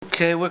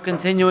Okay, we're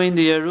continuing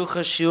the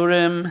Yerucha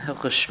Shiurim,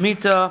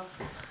 Shemitta,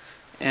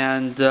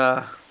 and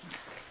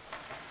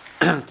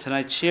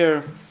tonight's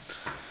shir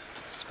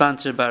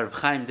sponsored by Reb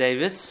Chaim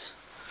Davis,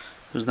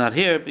 who's not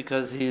here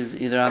because he's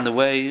either on the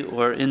way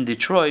or in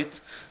Detroit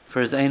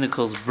for his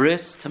Einikel's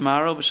bris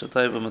tomorrow,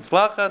 b'shatayv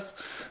v'matzlachas.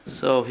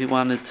 So he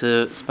wanted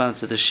to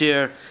sponsor the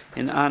shir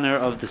in honor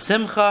of the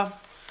Simcha,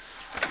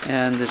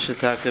 and the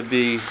shataka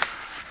be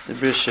the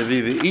bris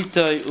shavivi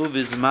itay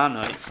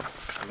uvizmanoi.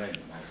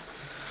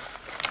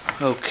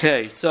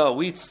 Okay, so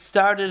we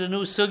started a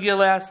new sugya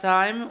last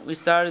time. We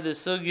started the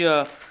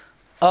sugya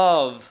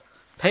of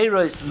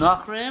Peiros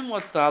Nochri.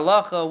 What's the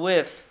halacha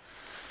with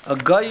a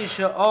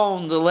Goyisha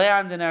owned the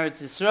land in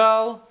Eretz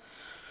Yisrael?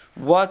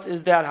 What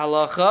is that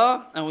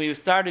halacha? And we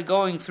started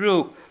going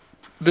through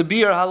the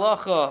beer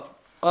halacha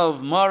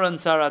of Maran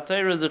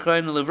Saratayra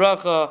Zechreinu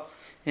Livracha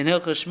in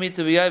Hilcha Shemitta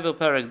V'Yayvel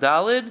Perek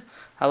Dalid,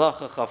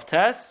 halacha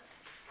Chavtes.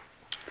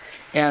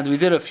 And we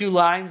did a few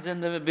lines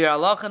in the Bir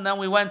Halach, and then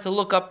we went to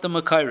look up the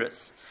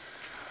Peiros.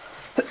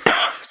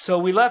 So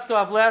we left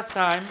off last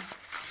time.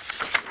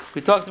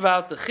 We talked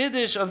about the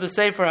Chiddush of the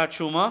Sefer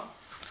HaTruma.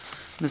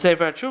 The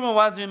Sefer HaTruma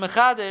wants to be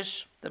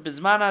Mechadish, that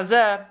Bizman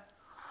Hazeh,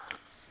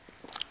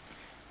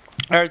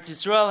 Eretz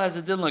Yisrael has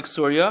a din like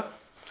Surya.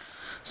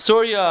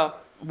 Surya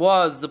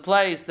was the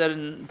place that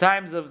in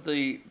times of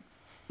the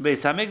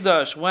Beis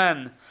HaMikdash,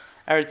 when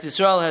Eretz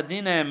Yisrael had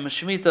dinem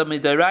Shemitta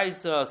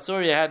midaraisa,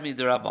 Surya had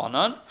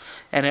midarabanan,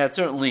 and had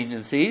certain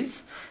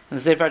leniencies. And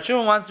the Sefer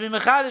HaTruma wants to be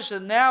mechadish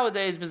that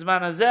nowadays,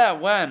 Bizman Hazeh,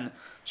 when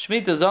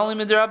Shemitta is only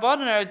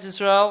midarabanan Eretz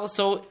Yisrael,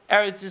 so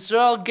Eretz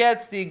Yisrael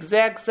gets the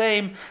exact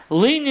same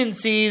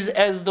leniencies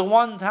as the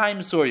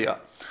one-time Surya.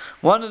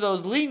 One of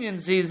those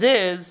leniencies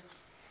is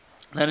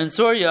that in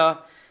Surya,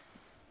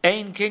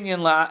 yesh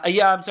kinyan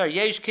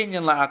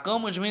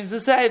la'akum, which means to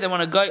say that when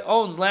a guy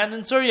owns land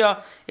in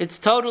Surya, it's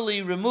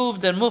totally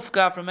removed and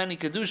mufka from any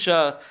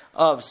kedusha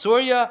of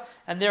Surya,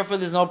 and therefore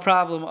there's no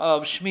problem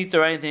of Shemitah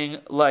or anything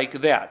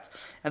like that.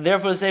 And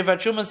therefore the Sefer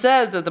HaTruma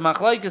says that the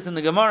machlokes in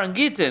the Gemara and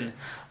Gittin,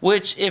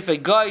 which if a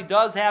guy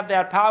does have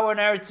that power in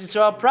Eretz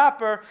Yisrael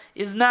proper,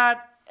 is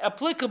not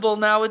applicable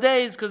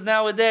nowadays, because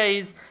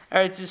nowadays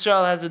Eretz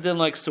Yisrael has a din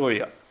like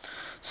Surya.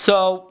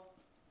 So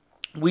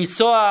we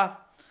saw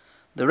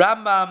the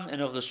Rambam in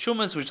Ochos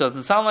Shumas, which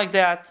doesn't sound like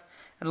that.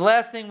 And the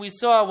last thing we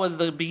saw was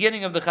the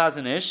beginning of the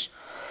Chazon Ish.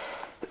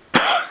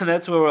 And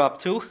that's where we're up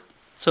to.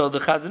 So the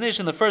Chazon Ish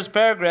in the first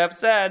paragraph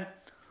said,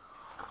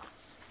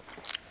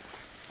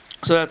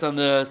 so that's on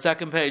the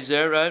second page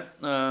there, right?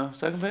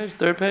 Second page?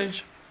 Third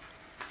page?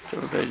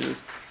 Whichever page it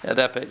is. Yeah,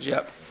 that page,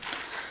 yeah.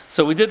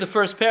 So we did the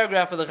first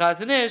paragraph of the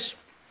Chazon Ish,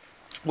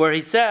 where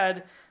he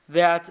said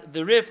that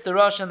the Rif, the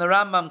Rosh, and the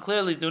Rambam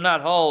clearly do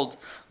not hold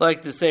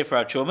like the Sefer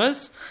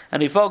HaTrumas,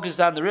 and he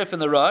focused on the Rif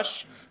and the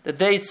Rosh, that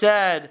they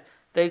said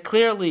they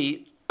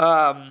clearly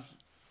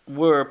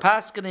were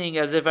paskening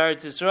as if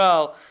Eretz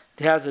Yisrael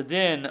has a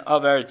din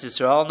of Eretz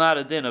Yisrael, not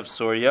a din of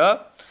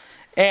Surya.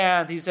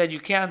 And he said you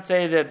can't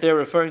say that they're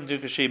referring to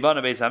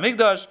Kashibana Beis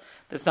HaMikdash.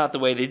 That's not the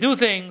way they do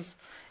things.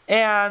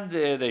 And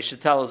they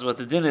should tell us what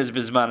the din is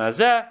Bizman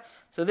Hazeh.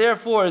 So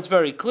therefore it's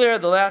very clear.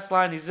 The last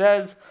line he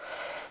says,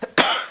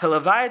 the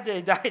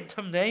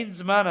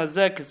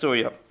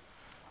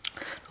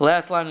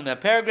last line in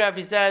that paragraph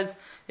he says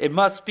it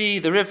must be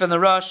the Rif and the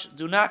Rosh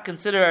do not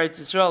consider Eretz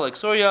Yisrael like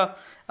Surya.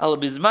 Rather,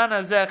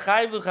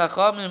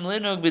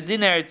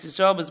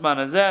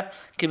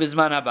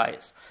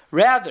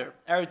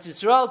 Eretz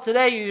Yisrael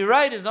today, you're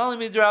right, is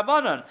only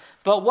midrabanan.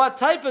 But what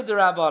type of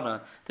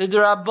derabanan? The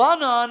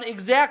derabanan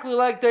exactly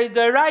like the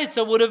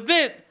deraisa would have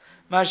been.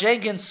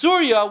 Mashenkin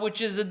Surya,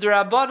 which is a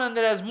derabanan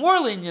that has more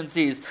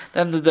leniencies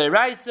than the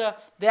deraisa,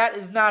 that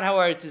is not how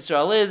Eretz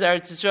Yisrael is.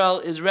 Eretz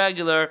Yisrael is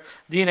regular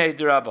dinei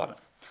derabanan.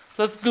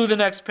 So let's do the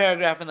next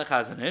paragraph in the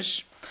Chazon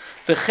Ish.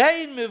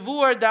 V'chein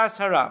mevur das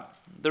haram,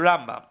 the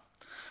Rambam.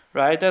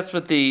 Right, that's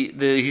what he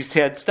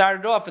had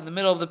started off in the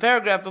middle of the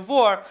paragraph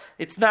before.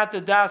 It's not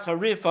the das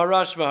harif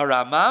harash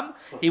v'haramam.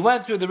 He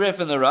went through the rif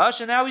and the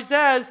rush, and now he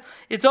says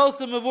it's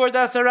also mevur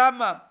das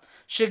haramam.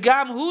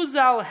 Shegam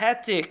huzal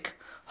hetik.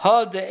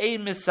 The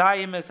same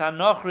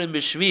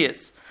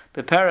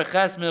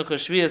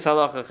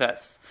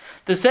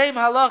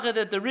halacha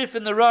that the Rif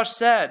and the Rosh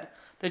said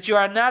that you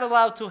are not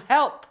allowed to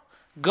help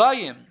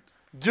Goyim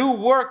do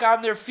work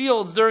on their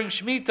fields during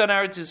Shemitah on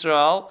Eretz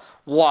Yisrael.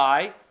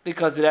 Why?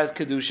 Because it has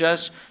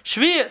Kedushas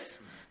Shvius.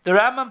 The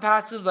Rambam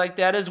passes like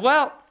that as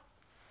well.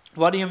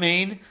 What do you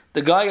mean?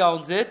 The guy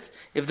owns it.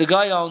 If the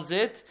guy owns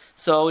it,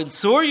 so in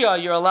Surya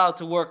you're allowed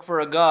to work for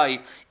a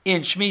guy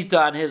in Shemitah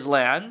on his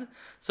land.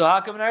 So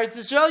how come in Eretz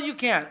Yisrael you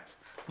can't?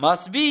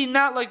 Must be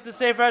not like the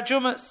Sefer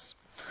HaTrumas.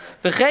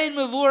 V'chein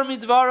mevur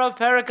midvarav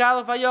perek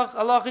aleph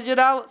halacha yud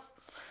aleph.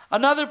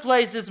 Another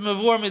place is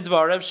mevur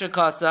midvarav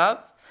shekasav.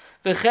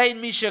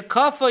 V'chein misha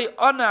kafay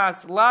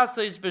onas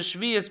lasois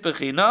b'shviyas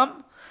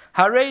b'chinam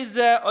harei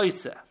ze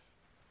oiseh.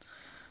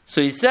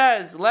 So he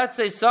says, let's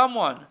say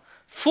someone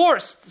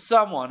forced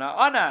someone, an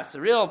onas,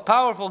 a real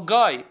powerful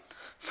guy,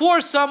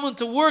 forced someone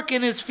to work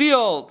in his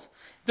field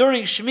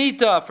during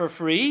Shemitah for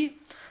free.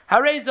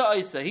 Hareza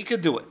Isa, he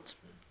could do it.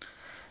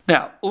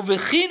 Now,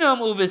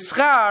 uvechinam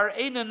uveschar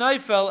eina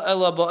neifel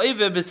ela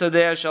ba'ive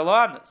b'sadei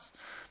shalanas.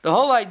 The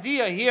whole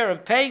idea here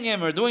of paying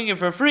him or doing it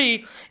for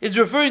free is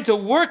referring to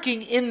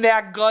working in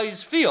that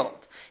guy's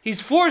field. He's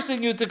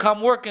forcing you to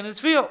come work in his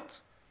field.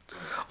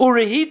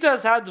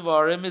 Urehitas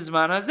hadvarim is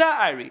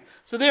manaza'iri.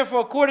 So therefore,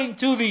 according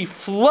to the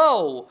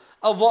flow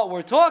of what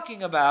we're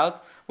talking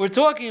about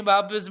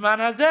bisman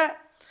hazeh.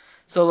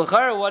 So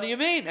l'chara, what do you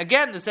mean?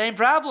 Again, the same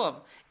problem.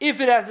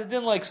 If it has a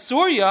din like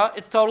Surya,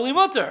 it's totally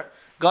mutter.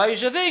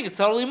 Gayish a thing, it's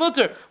totally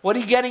mutter. What are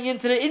you getting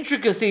into the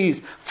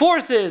intricacies?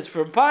 Forces,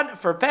 for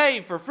pay,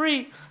 for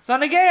free. It's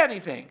not negay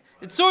anything.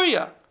 It's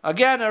Surya.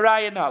 Again, a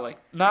raya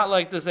not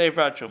like the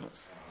Sefer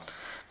HaTshumas.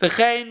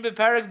 V'chein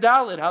b'perek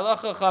dalid,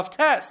 halacha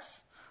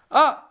chavtes.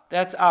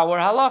 That's our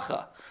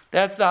halacha.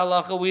 That's the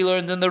halacha we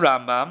learned in the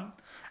Rambam.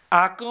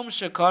 Akum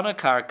shekana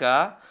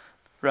karka.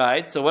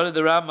 Right, so what did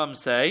the Rambam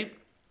say?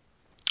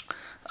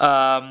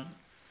 The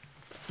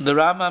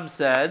Rambam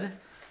said,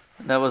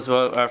 that was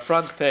our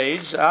front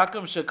page,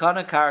 Akum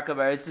shekana karka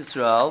b'Eretz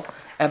Yisrael,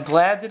 and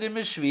planted in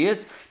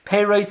Mishvias,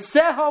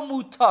 Peiroseha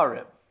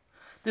mutarim.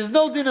 There's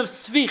no din of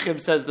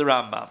svichim, says the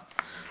Rambam.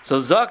 So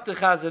Zok the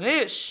Chazon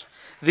Ish,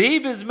 V'hi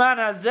b'zman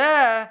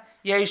hazeh,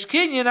 yesh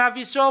kinyan av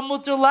Yisrael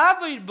mutar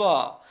lavid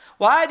ba.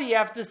 Why do you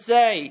have to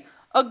say,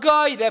 a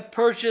guy that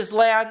purchased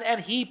land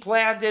and he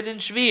planted in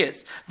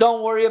Shvias,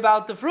 don't worry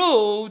about the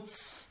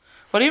fruits?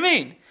 What do you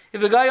mean? If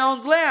the guy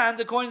owns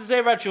land, according to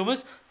Sefer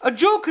HaTshumas, a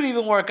Jew could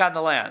even work on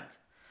the land.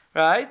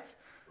 Right?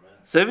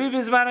 So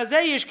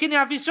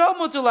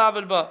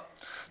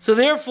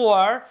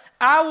therefore,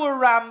 our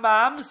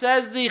Rambam,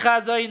 says the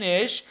Chazon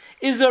Ish,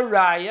 is a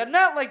raya,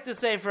 not like the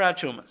Sefer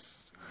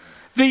HaTshumas.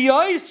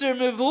 V'yoyser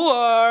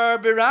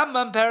mevuar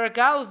b'Rambam Perek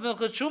Aleph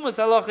Milchas Shumas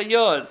Halacha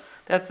Yod.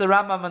 That's the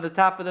Rambam on the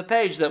top of the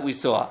page that we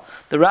saw.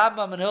 The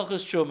Rambam in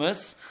Hilchas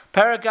Shumas,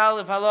 Perek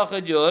Aleph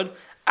Halacha Yod,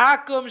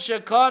 Akum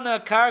shekana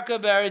karka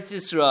b'Eretz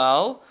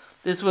Yisrael.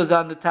 This was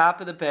on the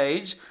top of the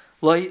page.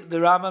 The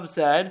Rambam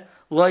said,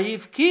 Lo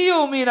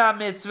yifkiyu min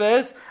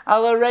ha-mitzvahs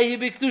ala reihi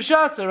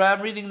b'kdushasa.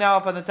 I'm reading now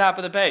up on the top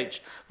of the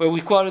page, where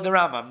we quoted the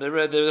Rambam. The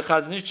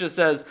Chazon Ish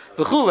says,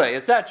 v'chule,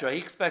 etc. He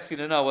expects you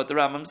to know what the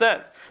Rambam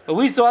says. But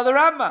we saw the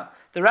Rambam.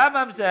 The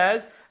Rambam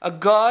says, a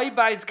guy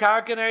buys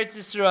karka in Eretz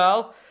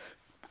Yisrael,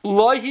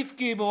 Lo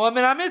yifkiyu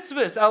min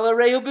ha-mitzvahs ala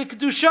reihi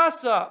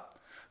b'kdushasa.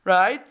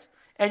 Right?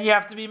 And you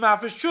have to be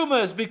mafresh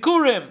trumas,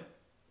 bikurim,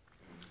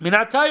 min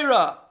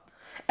ha-Torah.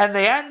 And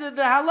they ended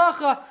the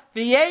halacha,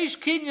 v'yesh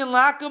kinyan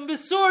lakum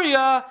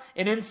b'Surya,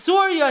 and in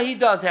Surya he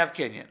does have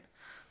kinyan.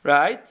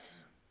 Right?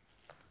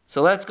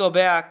 So let's go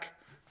back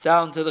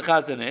down to the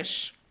Chazon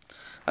Ish.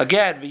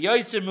 Again,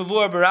 v'yoyser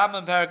mevur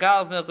b'Rambam Perek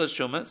Aleph Milchas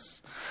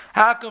Shumas,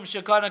 hakum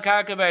shekana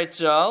karka b'Eretz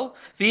Yisrael,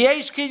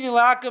 v'yesh kinyan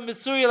lakum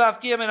b'Surya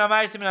lafkiyah min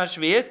ha-ma'asim min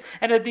ha-shviyas,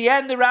 and at the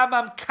end the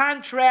Rambam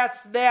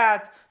contrasts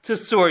that to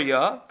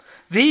Surya,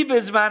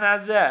 v'bizman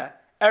hazeh,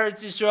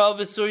 Eretz Yisrael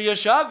v'Surya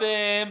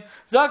shavim.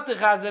 Zok the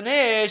Chazon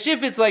Ish,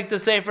 if it's like the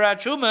Sefer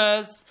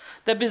HaTshumas,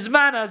 the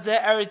Bizman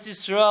hazeh, Eretz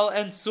Yisrael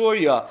and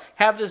Surya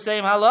have the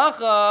same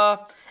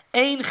halacha.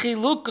 Ein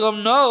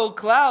chilukum no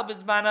klal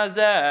Bizman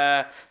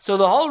hazeh. So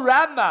the whole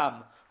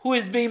Rambam, who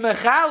is being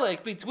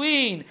mechalik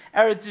between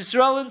Eretz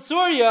Yisrael and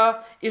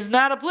Surya, is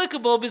not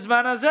applicable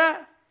Bizman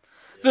hazeh.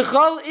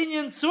 V'chol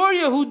inyan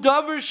Surya hu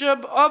davar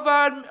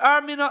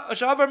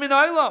shavar min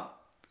ha'olam.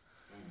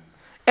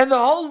 And the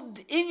whole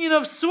inyan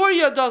of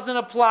Surya doesn't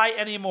apply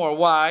anymore.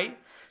 Why?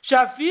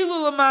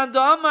 Shafilu l'man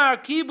da'amar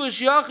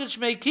kibush yachid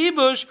shmei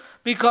kibush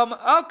become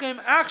akim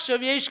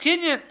achshav yesh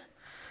kinyan.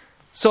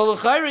 So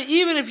l'chayra,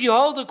 even if you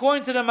hold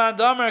according to the man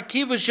da'amar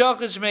kibush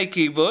yachid shmei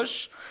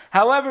kibush,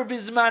 however,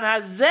 bizman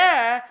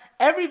hazeh,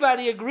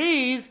 everybody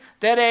agrees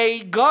that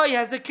a guy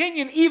has a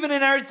kinyan even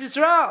in Eretz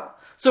Yisrael.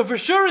 So for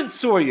sure in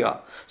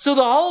Surya. So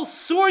the whole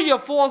Surya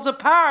falls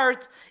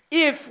apart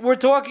if we're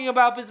talking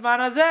about bizman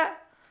hazeh.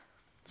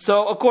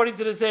 So, according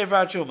to the Sefer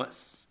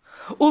HaTshumas,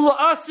 Ula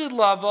asid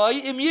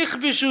lavai im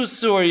yichbishu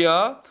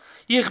Surya,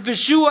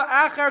 yichbishu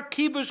achar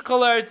kibush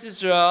kol Eretz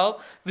Yisrael,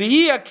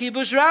 v'hi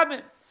kibush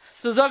rabim.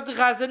 So, Zok the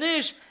Chazon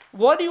Ish,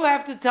 what do you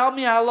have to tell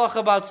me halacha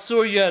about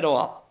Surya at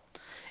all?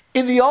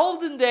 In the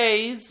olden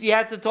days, you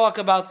had to talk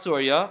about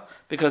Surya,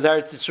 because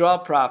Eretz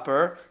Yisrael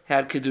proper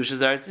had Kedushas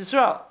Eretz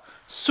Yisrael.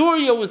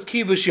 Surya was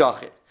kibush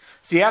yachid.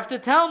 So you have to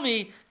tell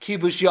me,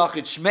 kibush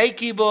yachid shmei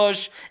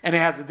kibush, and it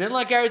has a din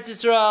like Eretz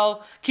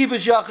Yisrael,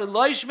 kibush yachid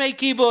loy shmei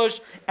kibush,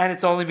 and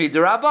it's only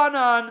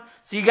midirabanan.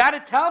 So you got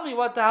to tell me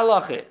what the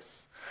halacha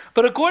is.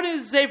 But according to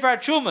the Sefer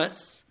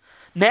HaTshumas,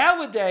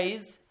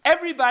 nowadays,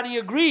 everybody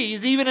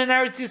agrees, even in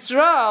Eretz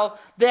Yisrael,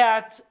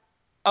 that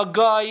a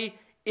guy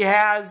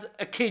has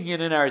a kinyan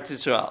in Eretz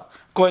Yisrael,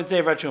 according to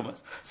Sefer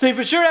HaTshumas. So he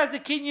for sure has a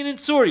kinyan in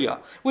Surya,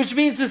 which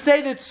means to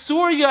say that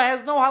Surya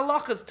has no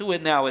halachas to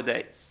it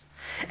nowadays.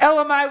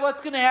 Elamai,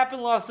 what's going to happen,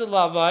 Lasid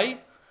Lavai?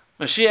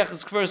 Mashiach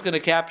is first going to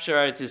capture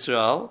Eretz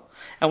Yisrael,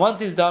 and once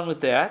he's done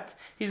with that,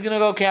 he's going to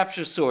go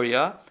capture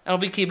Surya, and it'll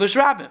be Kibush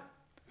Rabim.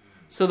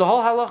 So the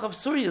whole halach of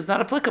Surya is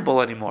not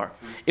applicable anymore.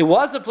 It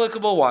was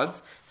applicable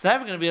once, it's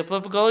never going to be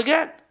applicable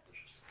again.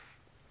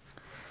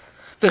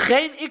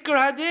 V'chein ikar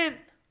hadin.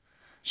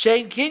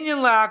 Shein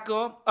kinyan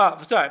la'akum. Oh,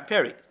 sorry,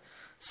 period.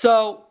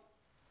 So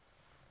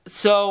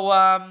that's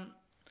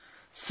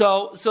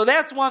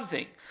one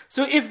thing.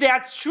 So if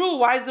that's true,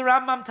 why is the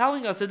Rambam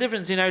telling us the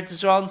difference between Eretz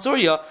Yisrael and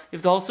Surya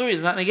if the whole Surya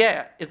is not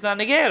negaya? It's not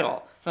negaya at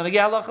all. It's not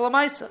negaya halacha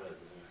l'maisa.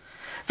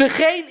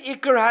 V'chein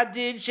ikar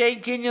hadin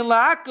shein kinyan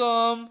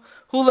la'akum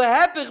hu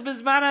lehepich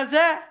b'zman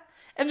hazeh.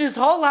 And this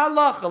whole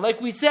halacha, like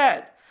we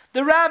said,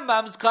 the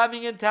Rambam's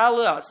coming and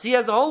telling us. He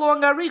has a whole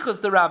long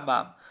arichos, the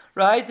Rambam.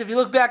 Right? If you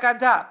look back on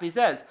top, he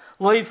says,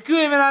 Lo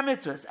yifkuim en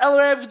ha-mitzvahs, el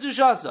re'ev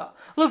kedushasa,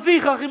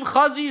 lefichach im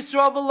chazi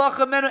Yisrael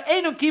v'lacha menu,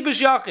 einu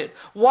kibush yachid.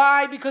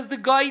 Why? Because the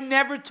guy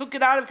never took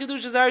it out of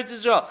Kedushas Eretz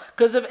Yisrael,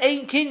 because of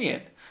ein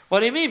kinyan.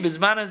 What do you mean?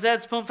 Bizman hazeh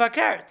it's pum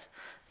fakert.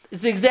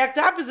 It's the exact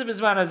opposite of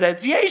bizman hazeh,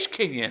 it's yesh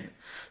kinyan.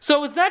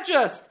 So it's not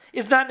negeya,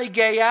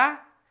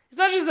 it's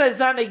not just that it's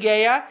not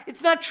negeya,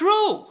 it's not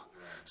true.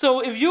 So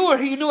if you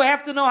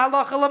have to know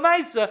halacha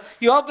l'maisa,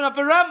 you open up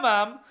a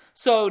Rambam.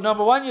 So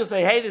number one, you'll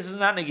say, "Hey, this is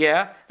not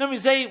negaya." Number you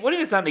say, "What do you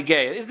mean it's not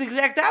negaya?" It's the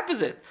exact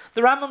opposite.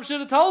 The Rambam should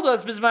have told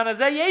us, "Bizman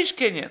hazeh yesh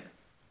kinyan."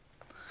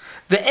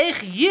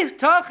 Ve'ech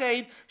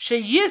yitachein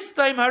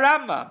sheyistaim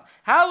harambam.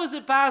 How is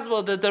it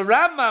possible that the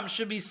Rambam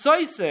should be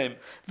soisim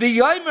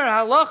v'yomer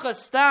halacha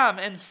stam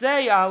and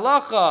say a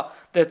halacha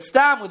that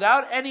stam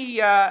without any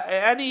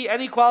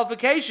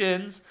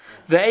qualifications?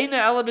 Ve'ena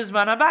ela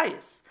bizman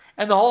habayis.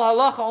 And the whole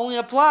halacha only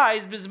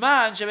applies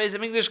bisman shebeis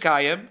hamikdash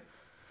kayim.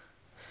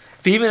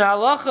 V'himin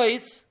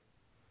halachos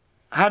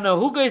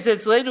hanahugos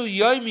etzleinu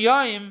yom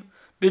yom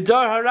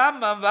b'dor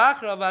harambam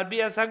v'achrav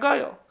adbias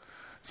hagoyel.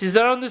 So you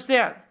don't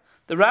understand.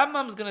 The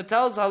Rambam is going to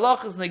tell us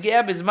halachas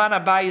negeya bisman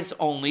habayis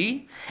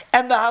only,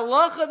 and the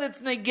halacha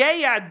that's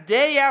negeya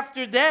day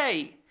after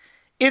day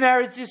in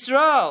Eretz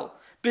Yisrael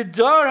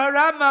b'dor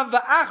harambam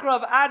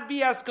v'achrav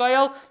adbias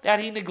hagoyel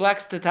that he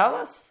neglects to tell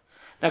us.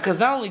 Now, because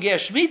not only get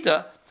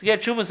Shemitta, to get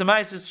Trumas and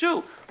Mais is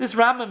true. This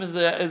Rambam is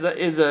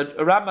a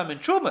Rambam in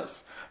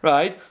Trumas,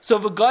 right? So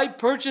if a guy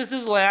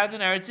purchases land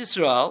in Eretz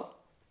Yisrael,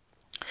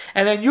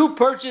 and then you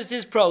purchase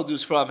his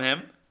produce from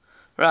him,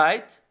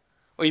 right?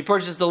 Or you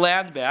purchase the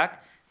land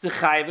back, it's a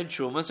chayiv in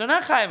Trumas or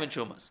not chayiv in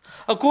Trumas.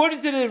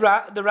 According to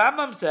the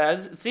Rambam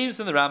says, it seems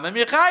from the Rambam,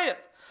 you're chayiv.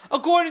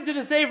 According to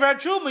the Sefer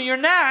HaTruma, you're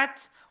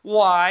not.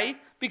 Why?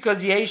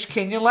 Because yesh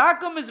kinyan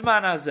lakum is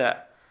man hazeh.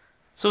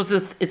 So it's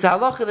a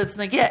halacha that's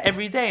negea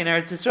every day in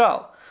Eretz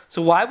Yisrael.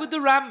 So why would the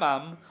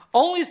Rambam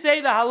only say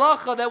the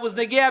halacha that was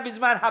negea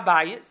bisman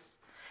habayis?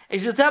 He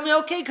should tell me,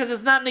 okay, because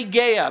it's not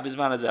negea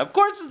bisman hazeh. Of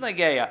course it's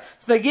negea.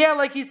 It's negea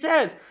like he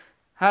says.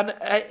 He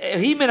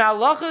min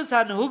halachas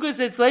hanhugas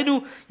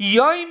etzleinu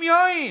yoim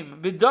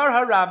yoim b'dor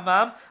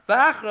harambam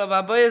v'achrav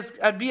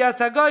adbias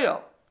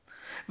hagoyel.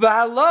 And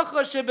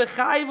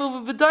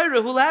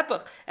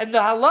the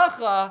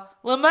halacha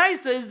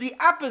lemaisa is the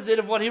opposite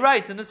of what he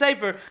writes in the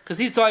Sefer, because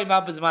he's talking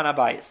about bizman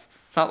habayis.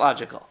 It's not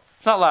logical.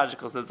 It's not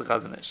logical, says the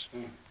Chazon Ish.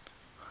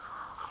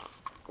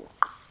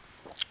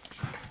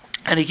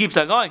 And he keeps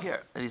on going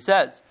here, and he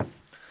says,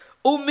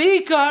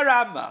 "Umika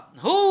Rambam,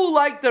 who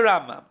like the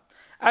Rambam?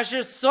 Asher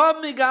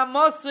somig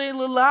amosei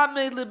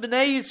l'lamed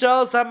l'bnei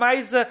Yisrael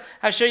samaisa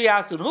asher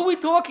yasun." Who are we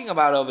talking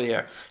about over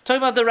here?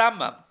 Talking about the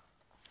Rambam,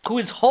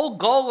 whose whole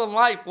goal in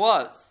life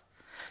was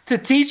to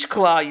teach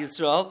Klal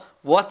Yisrael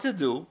what to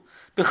do,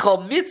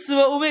 b'chol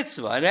mitzvah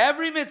u'mitzvah, in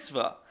every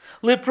mitzvah,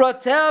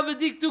 liprotel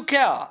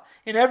v'diktukeh,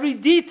 in every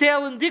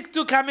detail in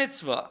diktuk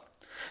ha-mitzvah,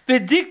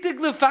 v'diktuk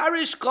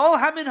lefarish kol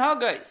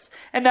ha-minhagos,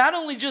 and not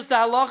only just the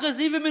halachas,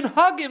 even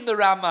minhagim the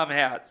Rambam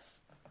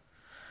has.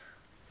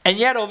 And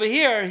yet over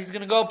here, he's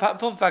going to go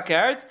pum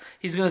fakert,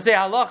 he's going to say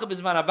halacha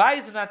b'zman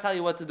habayis and not tell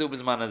you what to do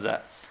b'zman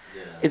hazeh.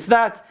 It's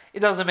not.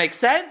 It doesn't make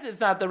sense. It's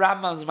not the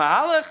Rambam's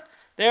mahalach.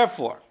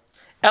 Therefore,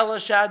 Ela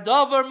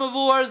shadavar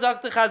mavur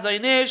zok the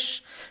Chazon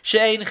Ish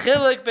she'ein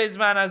chilik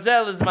beizman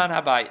hazel izman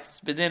habayis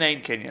b'din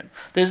ein kinyan.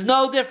 There's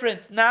no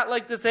difference. Not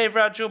like the Sefer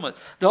HaTruma.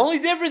 The only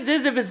difference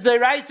is if it's the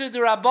Raisa or the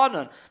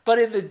Rabbanon. But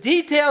in the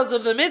details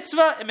of the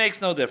mitzvah, it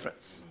makes no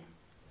difference.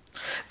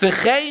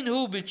 V'chein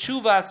hu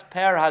b'tshuvas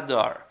per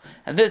hadar,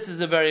 and this is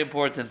a very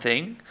important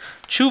thing.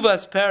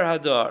 Tshuvas per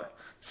hadar.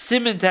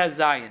 Siman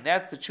Tazayin.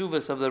 That's the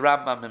chuvas of the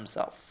Rambam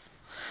himself.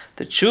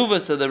 The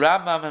chuvas of the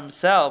Rambam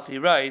himself, he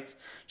writes,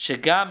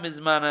 Shegam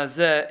mizman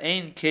hazeh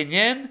ein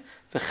kinyan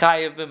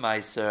v'chayev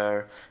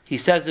b'maiser. He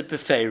says it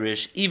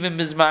b'feirish, even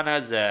mizman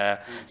hazeh.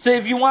 So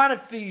if you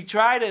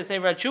try to say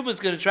Rav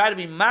is going to try to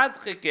be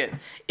madchikit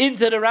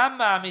into the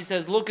Rambam, he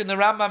says, look in the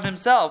Rambam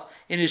himself,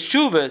 in his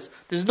chuvas,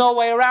 there's no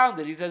way around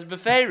it. He says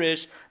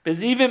b'feirish,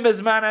 because even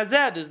mizman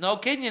hazeh, there's no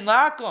kinyan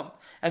la'akum.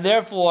 And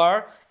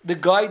therefore, the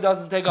guy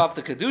doesn't take off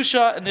the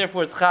kedusha, and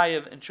therefore it's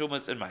chayiv and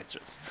chumas and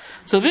maitras.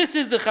 So this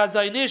is the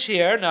Chazon Ish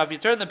here. Now, if you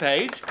turn the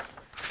page,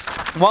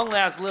 one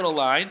last little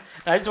line.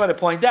 I just want to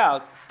point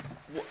out,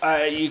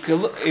 you can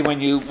look, when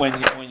you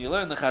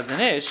learn the Chazon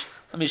Ish.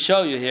 Let me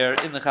show you here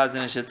in the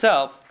Chazon Ish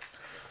itself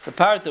the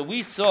part that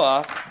we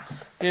saw.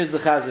 Here's the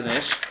Chazon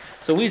Ish.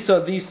 So we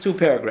saw these two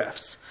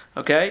paragraphs.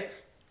 Okay,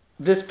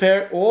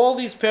 all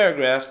these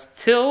paragraphs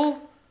till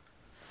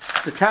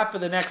the top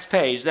of the next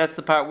page. That's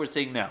the part we're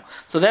seeing now.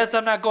 So that's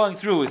I'm not going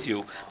through with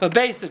you. But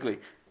basically,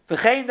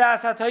 v'chein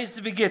das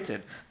hatoyis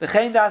begitten,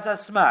 v'chein das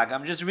hasmag.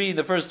 I'm just reading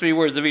the first three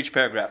words of each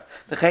paragraph.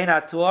 V'chein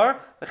hator,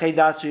 v'chein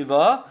das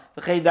riva,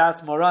 v'chein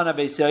das morana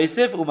beis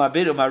Yosef,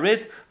 umabit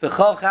umarit,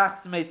 v'chol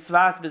chacht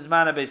meitzvas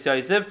bizmana beis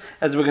Yosef,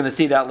 as we're going to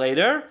see that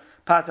later.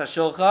 Pas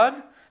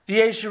hashulchan.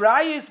 V'yesh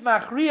rayis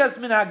machrias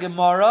min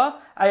ha-Gemara.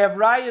 I have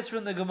rayis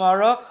from the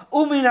Gemara.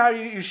 Umin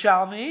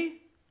ha-Yerushalmi.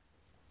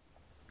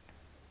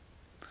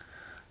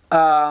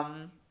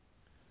 Uve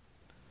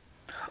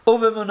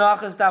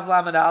munachas daf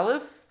lamed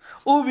aleph.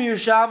 Uve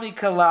Yerushalmi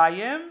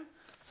kalayim.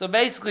 So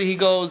basically he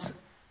goes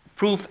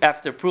proof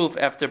after proof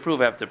after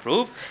proof after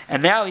proof.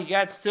 And now he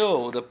gets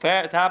to the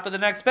top of the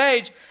next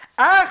page.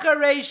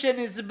 Acharation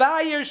is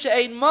bayer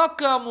she'ein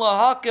makam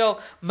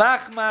lahakel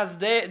machmas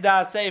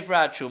da sefer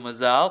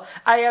Chumazal.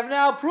 I have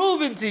now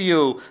proven to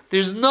you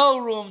there's no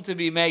room to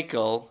be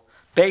makel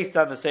based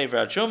on the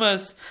sefer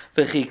Chumas.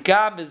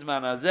 V'chikam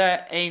bizman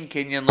hazeh ein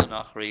kinyan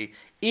l'Nochri.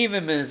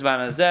 Even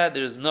bizman hazeh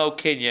there's no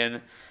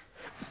kinyan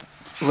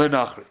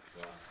l'Nochri.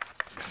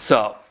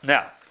 So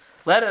now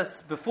let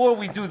us, before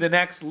we do the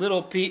next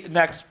little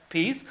next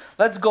piece,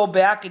 let's go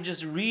back and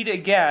just read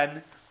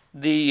again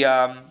the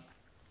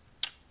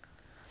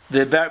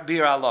Bir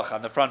Halach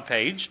on the front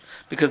page,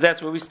 because that's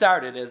where we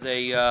started as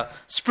a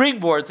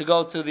springboard to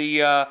go to the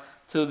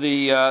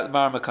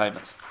Mar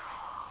Makaimas.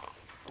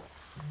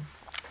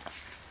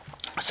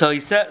 So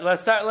he said,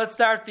 let's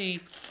start the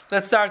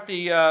Bir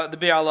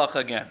Halach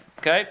again.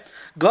 Okay,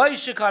 Goy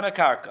shekana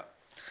karka,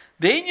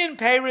 Binyan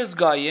Peiros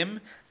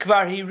goyim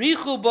kvar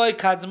hirichu boy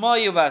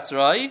kadmoy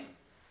vasroi.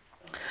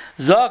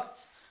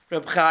 Zogt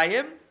Reb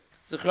Chaim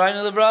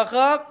Zechrayna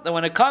Levracha that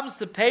when it comes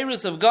to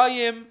Peiros of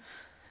goyim,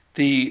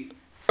 the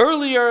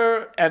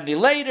earlier and the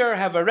later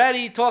have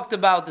already talked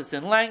about this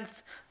in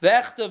length.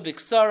 Ve'echta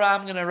b'ksara,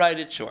 I'm going to write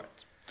it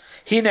short.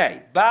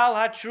 Hinei, Baal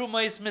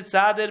hatruma is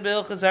mitzader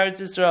b'ilchas Eretz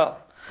Yisrael.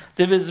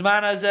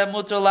 Divizman hazeh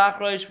muter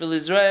lachroish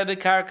v'lizroya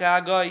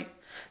b'karka hagoy.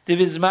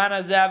 Divizman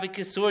hazeh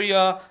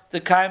v'kisurya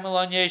d'kaimel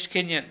on yesh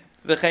kinyan.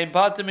 V'chein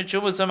pater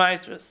mitchumas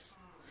ha'maestras.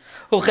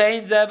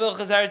 Uchein zeh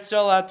b'ilchas Eretz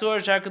Yisrael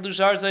hatur shar kadush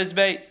arzo is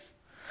beis.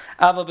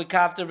 Ava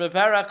b'kafter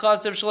b'perach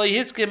kosev shalei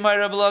hiskim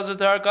ma'ira b'lazar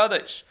tahar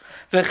kadosh.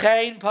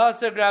 V'chein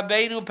pasuk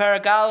Rabbeinu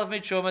perak aleph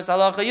mitchumas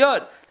halacha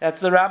yod. That's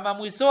the Rambam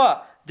we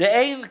saw. The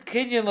ein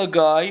kinyan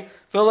l'goy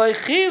v'loy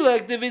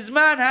chilek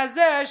devizman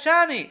hazeh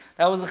shani.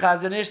 That was the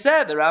Chazon Ish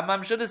said. The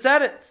Rambam should have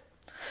said it.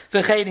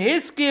 V'chein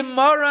hiskim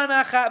moran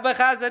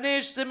b'Chazon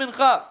Ish simin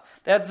chaf.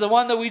 That's the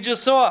one that we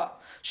just saw.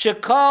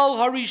 Shekol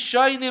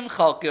harishonim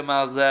chalkim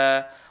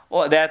hazeh.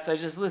 Oh, that's, I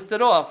just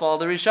listed off all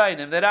the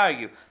Rishonim that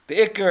argue.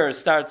 Be'ikr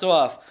starts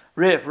off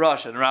Rif,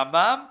 Rosh, and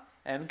Rambam,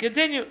 and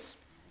continues.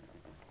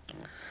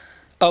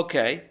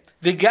 Okay.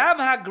 V'gam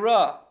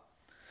hagra,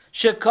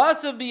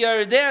 shekasav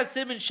b'yardei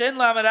simin shen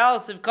lamed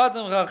aleph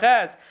katam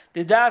chaches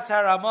didas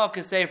haramah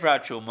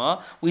k'sefer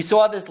HaTruma. We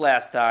saw this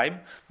last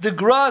time. The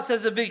Gra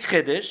says a big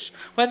chiddush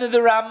when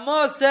the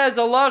Ramah says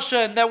a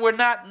lashon that we're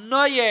not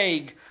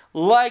noyeg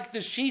like the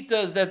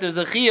shitas that there's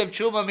a chi of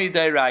truma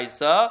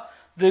midayraisa.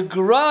 The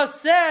Gra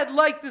said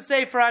like the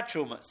sefer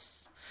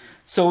HaTrumas.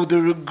 So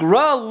the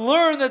Gra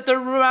learned that the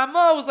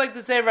Ramah was like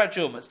the sefer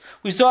HaTrumas.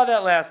 We saw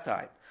that last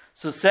time.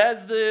 So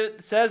says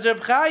Reb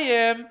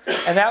Chaim,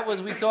 and that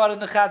was, we saw it in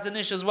the Chazon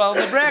Ish as well in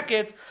the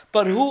brackets,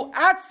 but who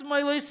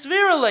atzmai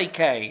le'svira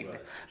le'kain.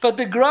 But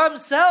the Gra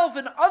himself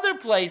in other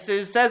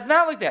places says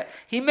not like that.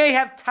 He may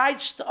have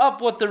touched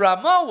up what the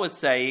Ramah was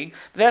saying,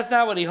 but that's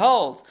not what he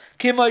holds.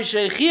 Kimoi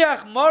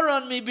shechiach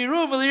moron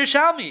mibiru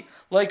v'liyushalmi.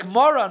 Like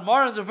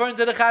Moran's referring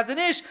to the Chazon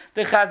Ish.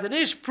 The Chazon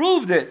Ish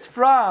proved it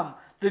from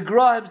the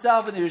Gra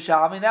himself in the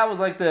Yerushalmi. That was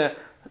like the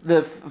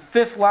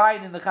fifth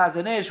line in the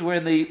Chazon Ish, where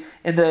in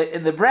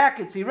the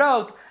brackets he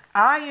wrote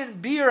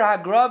Ayin bir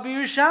hagra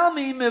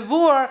b'Yerushalmi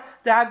mevur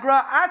the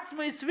hagra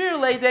atzmei svir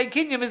leidei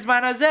kinyam is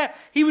manazeh.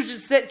 He was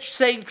just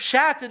saying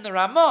pshat in the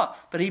Ramah,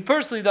 but he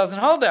personally doesn't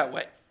hold that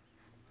way.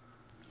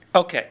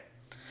 Okay,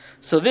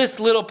 so this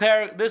little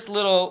part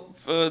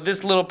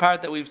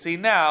that we've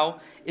seen now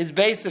is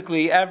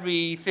basically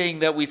everything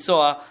that we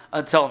saw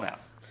until now.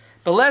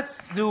 But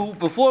let's do,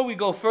 before we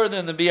go further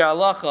in the Bir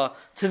Halacha,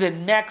 to the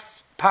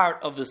next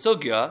part of the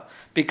sugya,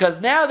 because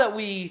now that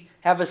we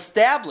have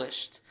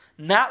established,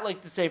 not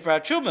like the Sefer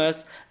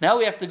HaTrumas, now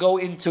we have to go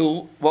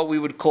into what we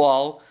would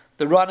call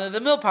the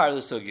run-of-the-mill part of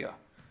the sugya.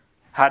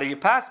 How do you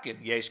paskin?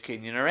 Yesh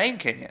kinyan or ain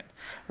kinyan,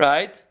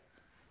 right?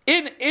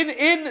 In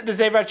the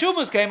Sefer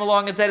HaTrumas came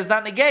along and said it's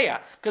not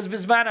negeya, because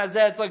bisman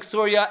hazeh it's like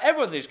Surya,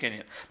 everyone's yesh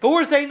kinyan. But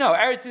we're saying no,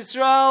 Eretz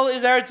Yisrael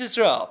is Eretz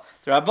Yisrael.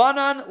 The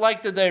Rabbanan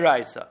like the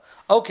Deiraisa.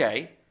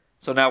 Okay,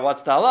 so now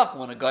what's the halach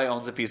when a guy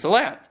owns a piece of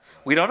land?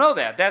 We don't know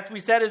that. That we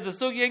said is a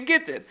sugya and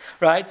gittin,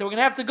 right? So we're going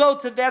to have to go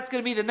to, that's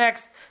going to be the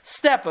next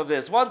step of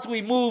this, once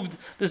we moved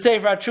the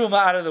Sefer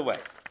HaTruma out of the way.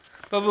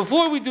 But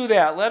before we do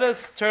that, let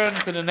us turn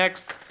to the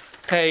next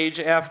page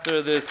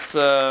after this. Is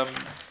the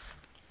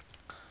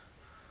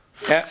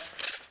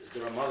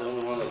Ramah the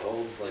only one that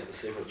holds like the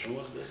Sefer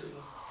HaTrumas,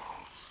 basically?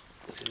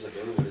 It seems like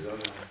everybody's on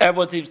him.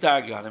 Everyone seems to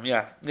argue on him,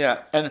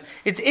 yeah. And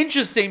it's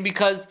interesting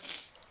because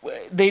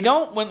they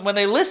don't, when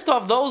they list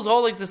off those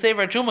holding to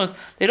Sefer Chumas,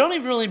 they don't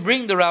even really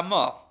bring the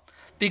Ramah.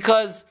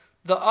 Because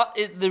the other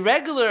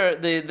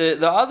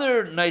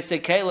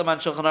Naisei Kalim on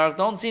Shulchan Aruch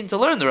don't seem to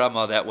learn the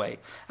Ramah that way.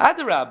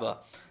 Adarabba,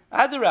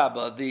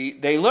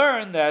 they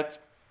learn that,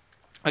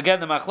 again,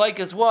 the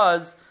Machlokes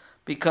was,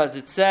 because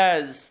it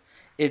says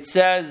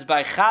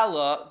by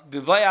Chala,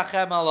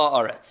 B'vayachem ala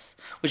Aretz,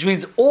 which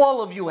means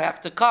all of you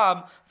have to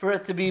come for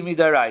it to be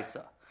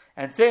Midaraisa.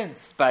 And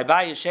since by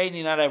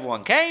Bayesheni not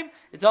everyone came,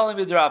 it's only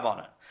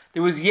Midrabanan.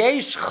 There was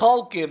Yesh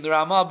Cholkim, the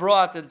Ramah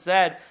brought and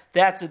said,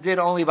 that's a din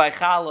only by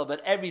Chala, but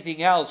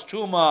everything else,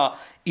 Truma,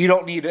 you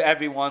don't need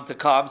everyone to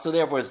come, so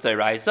therefore it's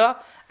Deraisa.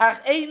 Ach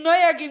Ein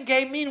Noyagin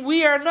came mean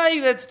we are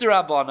Noyag, that's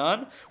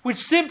Derabanan, which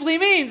simply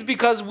means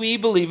because we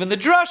believe in the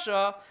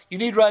Drasha, you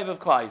need Raiv of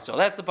Klai. So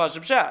that's the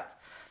Pashab Shat.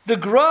 The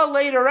Gra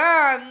later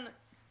on,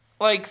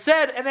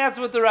 said, and that's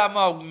what the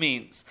Ramah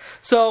means.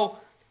 So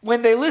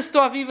when they list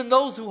off even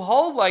those who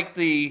hold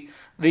the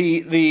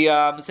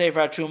Sefer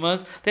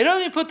HaTrumas, they don't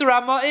even put the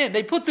Ramah in.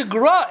 They put the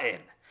Gra in.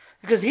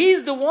 Because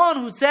he's the one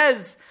who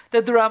says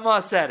that the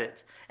Ramah said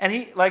it. And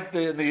he, like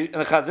the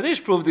Chazon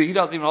Ish proved that he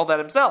doesn't even hold that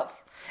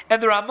himself. And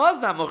the Ramah's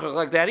not Mukhrach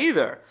like that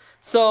either.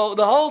 So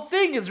the whole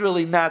thing is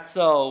really not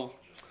so...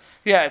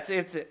 Yeah,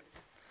 it's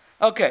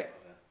okay.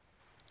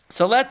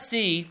 So let's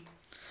see,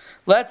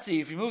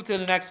 if you move to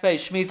the next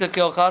page, Shemitta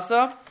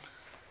Kilchasa.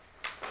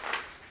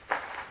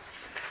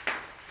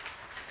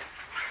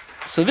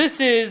 So this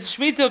is,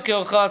 Shemitta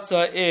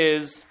Kilchasa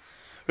is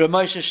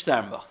Ramosha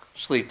Sternbach,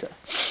 Shlita.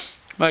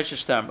 Ramosha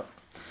Sternbach.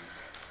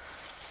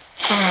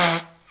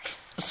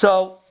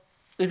 So,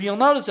 if you'll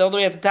notice, all the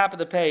way at the top of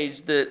the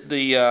page,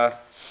 the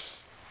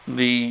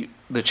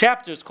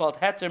chapter is called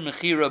Heter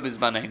Mechira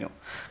Bizmanenu.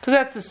 Because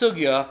that's the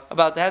sugya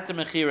about the Heter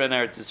Mechira in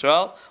Eretz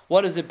Yisrael.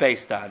 What is it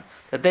based on?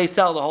 That they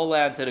sell the whole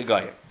land to the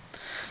Goyim.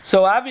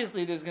 So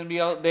obviously there's going to be,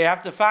 they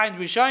have to find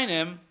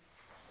Rishonim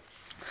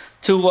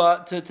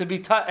have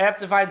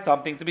to find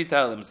something to be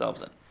telling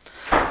themselves in.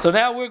 So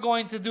now we're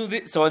going to do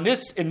this. So in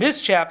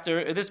this chapter,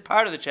 in this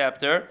part of the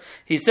chapter,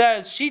 he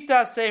says,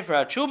 Shita Sefer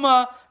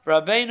HaTruma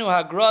Rabbeinu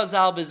Hagra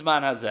Zal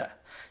Bizman Hazeh.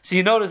 So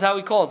you notice how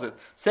he calls it.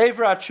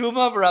 Sefer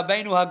HaTruma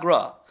Rabbeinu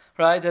Hagra.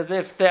 Right? As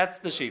if that's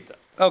the Shita.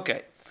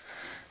 Okay.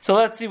 So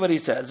let's see what he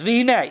says.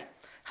 V'hinei,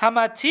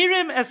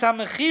 Hamatirim es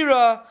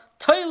HaMechira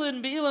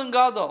Toilin Be'ilan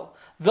Gadol.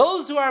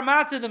 Those who are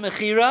matir the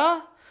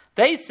Mechira,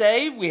 they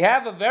say we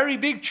have a very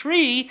big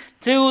tree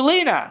to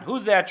lean on.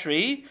 Who's that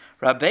tree?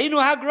 Rabbeinu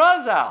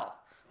Hagrazal.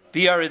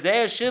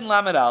 Biyaridei Shin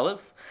Lamed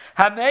Aleph.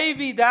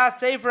 Hamevi Da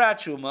Sefer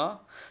HaTruma.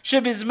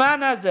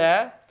 Shebizman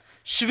Hazeh.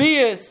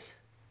 Shvius.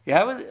 You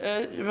have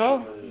it,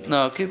 Ro?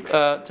 No, keep,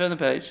 turn the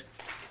page.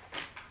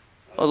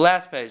 Oh,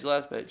 last page.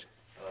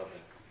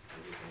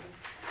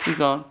 Keep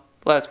going.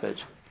 Last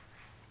page.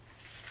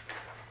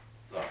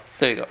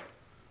 There you go.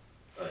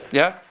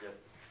 Yeah?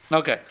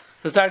 Okay.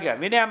 Let's start again.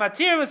 V'nei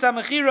hamatir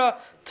v'samachira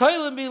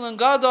toilim bilan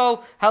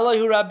gadol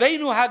halayhu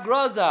rabbeinu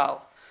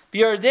hagrazal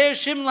b'yardei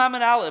shim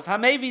lamen aleph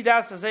hamevi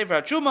das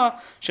sefer HaTruma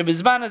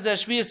shebizman hazeh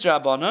shviyas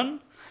rabbanon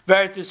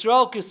v'eretz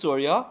Yisrael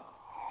k'Surya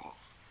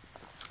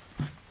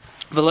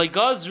v'lo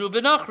gazru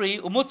b'Nochri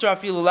u'mutar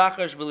afilu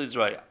lachash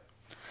v'lizraya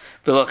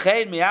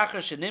v'lochein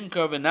mi'achar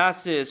shenimkar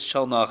v'nasis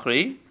shel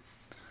Nochri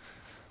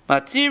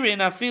matirin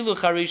afilu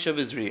charisha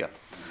v'zriya.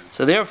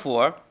 So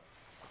therefore,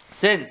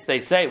 since they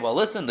say, well,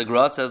 listen, the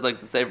Gra says like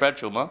the Sefer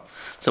HaTruma,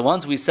 so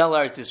once we sell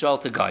Eretz Yisrael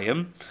to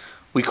Goyim,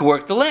 we could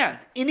work the land.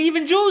 And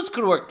even Jews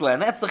could work the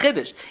land. That's the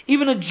Chiddush.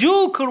 Even a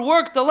Jew could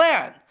work the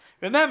land.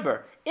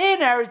 Remember, in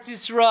Eretz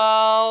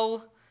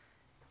Yisrael,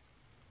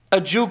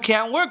 a Jew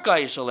can't work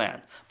Goyish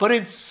land. But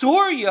in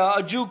Surya,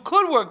 a Jew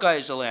could work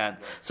Goyish land.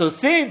 So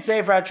since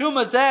Sefer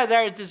HaTruma says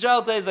Eretz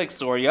Yisrael is like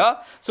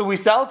Surya, so we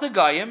sell to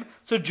Goyim,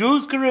 so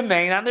Jews could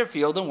remain on their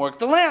field and work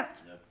the land.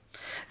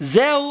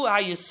 Zeu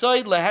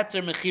hayesoid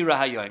leheter mechira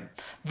hayoim.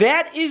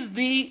 That is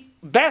the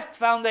best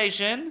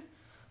foundation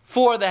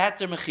for the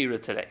heter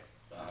mechira today.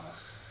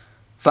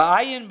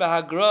 Va'ayin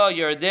b'hagra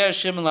yardei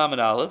shimon lamed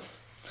aleph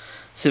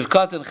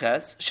sivkat and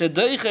ches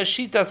shedoicha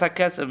shitas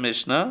hakesav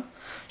mishnah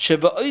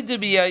sheba'oide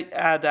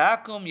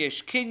b'yadakum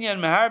yesh kinyan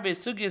meharbe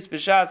sugyas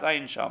b'shas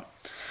ayin sham.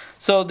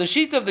 So the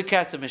sheet of the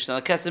Kesav Mishnah.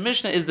 The Kesav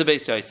Mishnah is the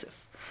Beis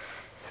Yosef.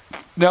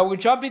 Now we're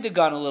jumping the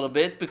gun a little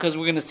bit because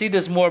we're going to see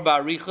this more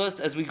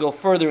ba'arichos as we go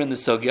further in the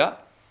sugya.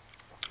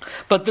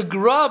 But the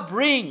Gra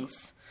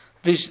brings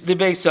the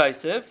Beis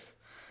Yosef.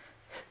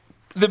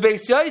 The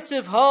Beis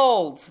Yosef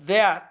holds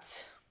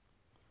that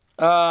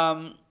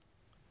sheba'oide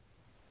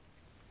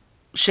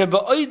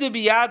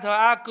biyad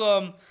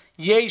ha'akum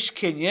yesh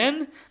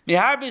kinyan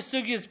miharbe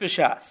sugyas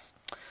b'shas.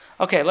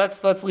 Okay,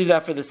 let's leave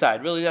that for the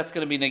side. Really, that's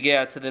going to be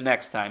negea to the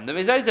next time. The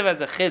Beis Yosef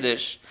has a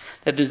chiddush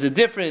that there's a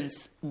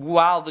difference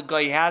while the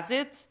guy has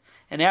it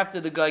and after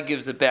the guy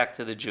gives it back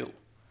to the Jew.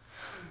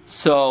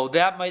 So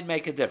that might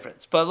make a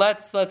difference. But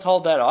let's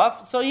hold that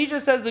off. So he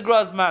just says the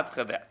Gra is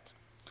matcha that.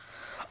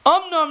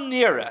 Omnam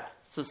nira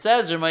So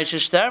says Ramesha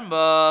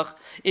Sternbach,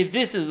 if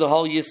this is the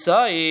whole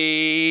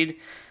Yisaid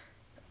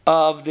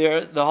of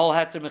the whole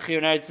Heter Mechir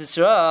in Eretz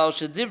Yisrael,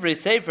 Shedivrei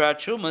Sefer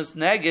HaTrumas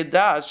Neged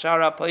Das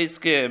Shara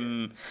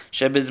Paiskim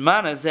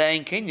Shebizman Hazeh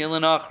Ein Kinyan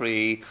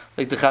L'Nochri,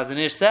 like the Chazon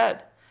Ish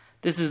said.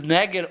 This is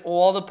Neged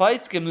all the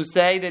Paiskim who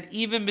say that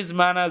even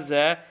Bizman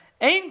Hazeh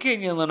Ein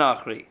Kinyan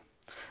L'Nochri.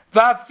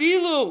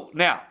 Vafilu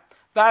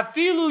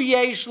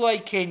Yesh Loi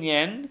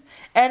Kinyan,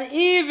 and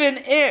even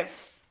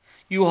if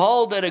you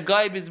hold that a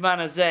guy Bizman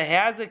Hazeh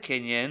has a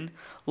Kinyan,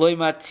 Loi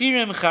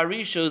Matirim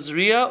Charisho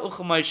Zriya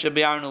Uchamay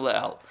Shebe'arnu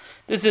Le'el.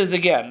 This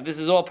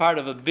is all part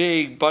of a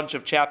big bunch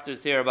of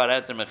chapters here about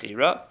Heter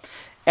Mechira,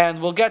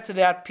 and we'll get to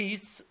that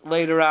piece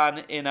later on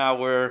in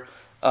our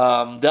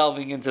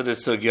delving into the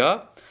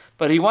sugya.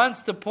 But he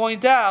wants to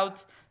point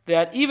out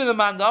that even the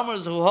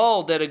mandamers who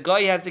hold that a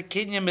guy has a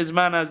kinyan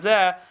Bizman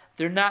Hazeh,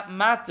 they're not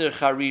mater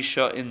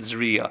charisha in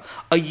zriya.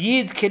 A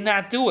yid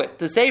cannot do it.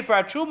 The Sefer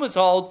HaTrumas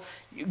holds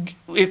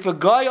if a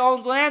guy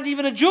owns land,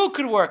 even a Jew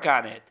could work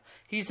on it.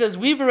 He says,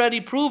 we've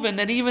already proven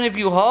that even if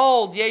you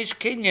hold Yesh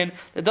Kinyan,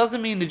 that doesn't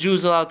mean the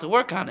Jew's allowed to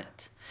work on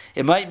it.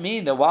 It might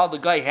mean that while the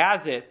guy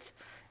has it,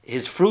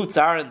 his fruits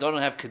don't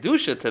have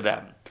Kedusha to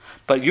them.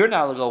 But you're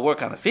not allowed to go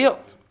work on the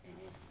field.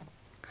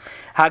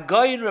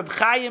 Hagoyin Reb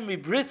Chaim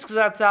Ribritzk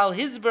Zatzal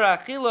Hizber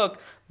Achilok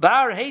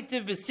Bar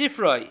Heitiv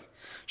B'Sifroi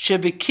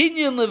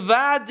Shebekinyan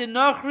Levad de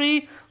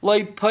Nochri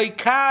Loi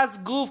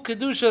Poikaz Guf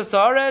Kedusha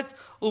Saretz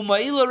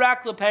Umaila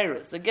Rakla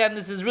Peiros. Again,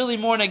 this is really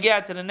more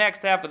nagat to the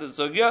next half of the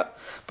sugya.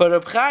 But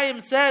Reb Chaim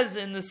says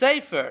in the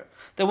Sefer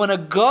that when a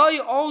guy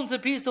owns a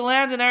piece of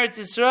land in Eretz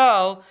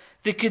Yisrael,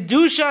 the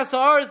Kedusha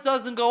Saretz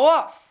doesn't go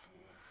off.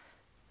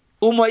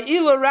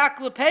 Umaila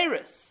Rakla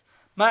Peiros.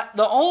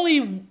 The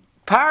only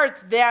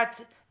part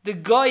that the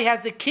guy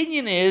has a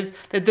kinyan is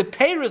that the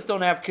Peiros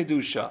don't have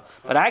Kedusha.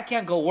 But I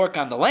can't go work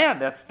on the land.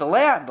 That's the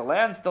land. The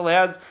land still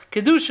has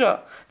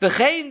Kedusha.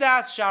 V'chein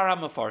das shara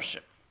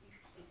mefarshim.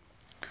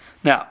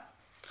 Now,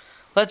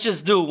 let's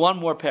just do one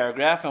more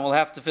paragraph, and we'll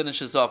have to finish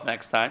this off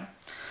next time.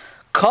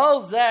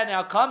 Kol zeh,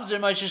 now comes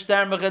Ramesha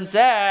Sternbach and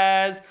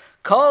says,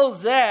 Kol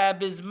zeh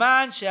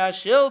bizman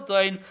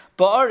she'ashiltoin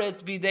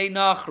ba'aretz bidei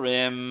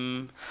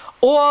Nochrim.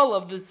 All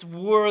of the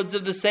words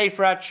of the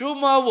Sefer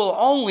HaTruma will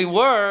only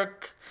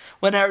work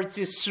when Eretz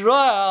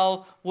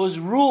Yisrael was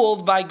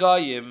ruled by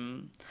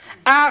Goyim.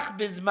 Ach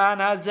bizman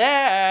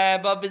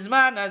hazeh, but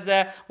bizman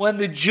hazeh, when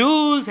the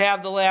Jews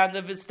have the land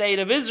of the state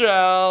of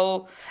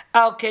Israel,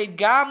 al keid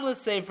gam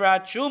l'sefer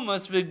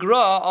HaTrumas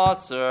v'gra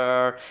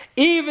aser.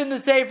 Even the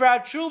Sefer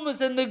HaTrumas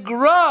and the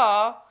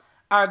Gra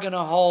are going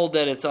to hold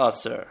that it's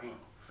aser.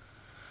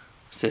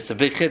 So it's a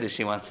big chiddush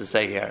he wants to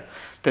say here,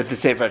 that the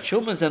Sefer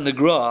HaTrumas and the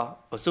Gra,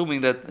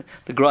 assuming that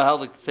the Gra held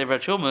like the Sefer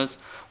HaTrumas,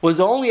 was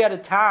only at a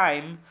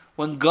time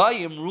when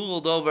Goyim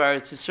ruled over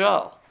Eretz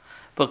Yisrael.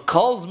 But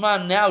Kol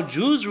Zman, now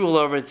Jews rule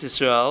over Eretz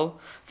Yisrael,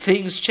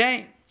 things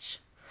change.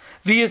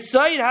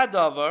 V'yisoid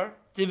hadavar,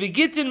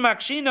 divigitin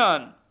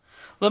makshinan,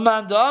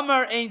 l'man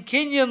da'amar ein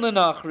kinyan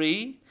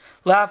l'Nochri,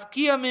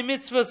 la'afkia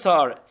mimitzvah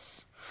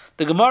haaretz.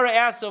 The Gemara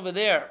asks over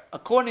there,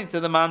 according to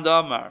the man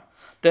da'amar,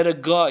 that a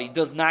guy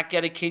does not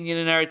get a kinyan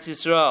in Eretz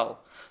Yisrael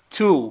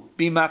to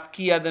be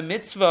mafkia the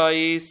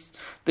mitzvahs.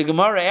 The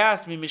Gemara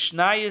asks me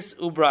mishnayos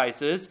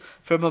ubraises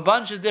from a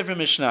bunch of different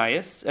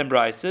mishnayos and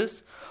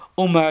braises.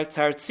 Umar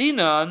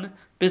tartzinan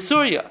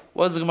besurya.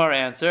 What does the Gemara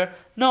answer?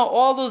 No,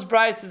 all those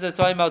braises are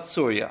talking about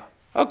Surya.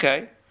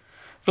 Okay.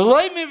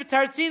 V'loy mi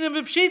tartzinan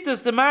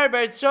b'pshitas the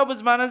marber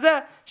shobas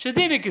manazeh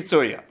shedinik is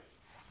Surya.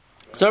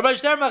 So Rabbi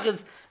Sternbach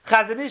is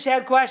Chazon Ish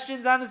had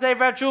questions on the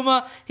Sefer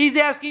HaTruma. He's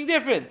asking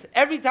different.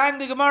 Every time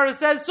the Gemara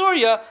says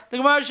Surya, the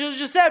Gemara should have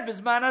just said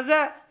Bizman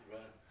Hazeh.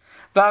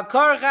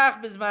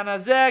 V'akarchach Bizman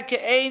Hazeh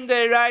ke'ein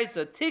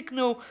deiraisa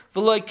tiknu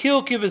v'loy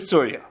kilki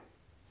v'Surya.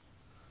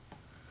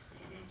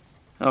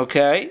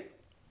 Okay.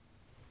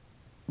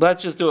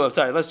 Let's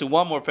do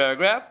one more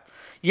paragraph.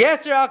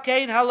 Yeser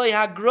al-kein halay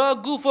hagra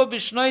gufa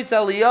b'shnois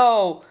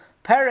aliyah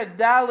Perek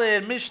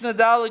Dalid, Mishnah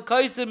Dalid,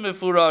 Kaisim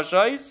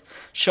Mefurashais,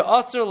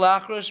 Sha'asr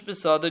Lachrosh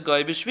Besada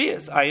Goy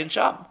B'Shvias, Ayin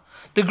Sham.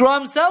 The Gra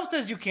himself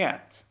says you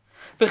can't.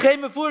 V'chei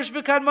Mefurish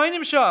B'Kad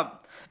Moinim Sham.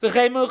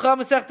 V'chei Melucha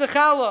Mesech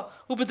Techala,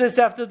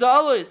 U'B'Tesefta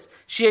Da'alois,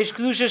 Sheyesh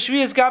Kedusha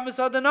Shvias Gam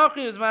Besada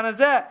Nochri, Bizman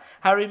Hazeh,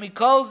 Hari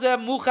Mikol Zeh,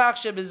 Muchach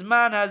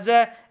Shebizman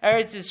Hazeh,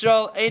 Eretz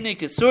Yisrael,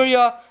 Einik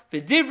Surya,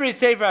 V'Divrei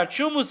Sefer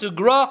HaTrumus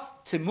U'Gra,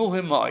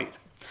 Timuhim Ma'ir.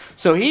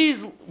 So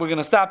we're going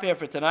to stop here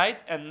for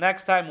tonight, and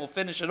next time we'll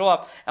finish it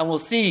off, and we'll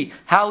see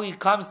how he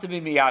comes to be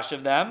miyash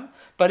of them.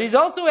 But he's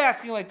also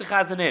asking, like the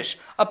Chazon Ish,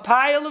 a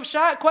pile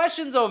of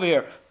questions over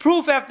here.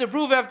 Proof after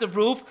proof after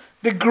proof.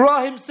 The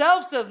Gra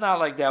himself says not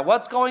like that.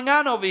 What's going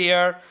on over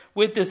here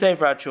with the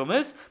Sefer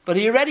HaTrumas? But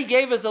he already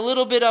gave us a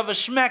little bit of a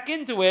shmek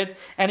into it,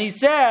 and he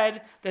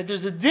said that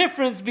there's a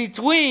difference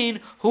between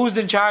who's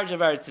in charge of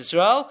Eretz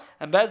Yisrael,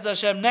 and Bez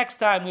Hashem, next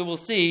time we will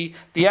see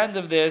the end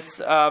of this,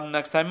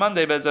 next time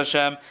Monday, Bez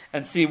Hashem,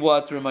 and see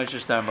what Ramesha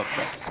Sternbach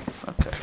says.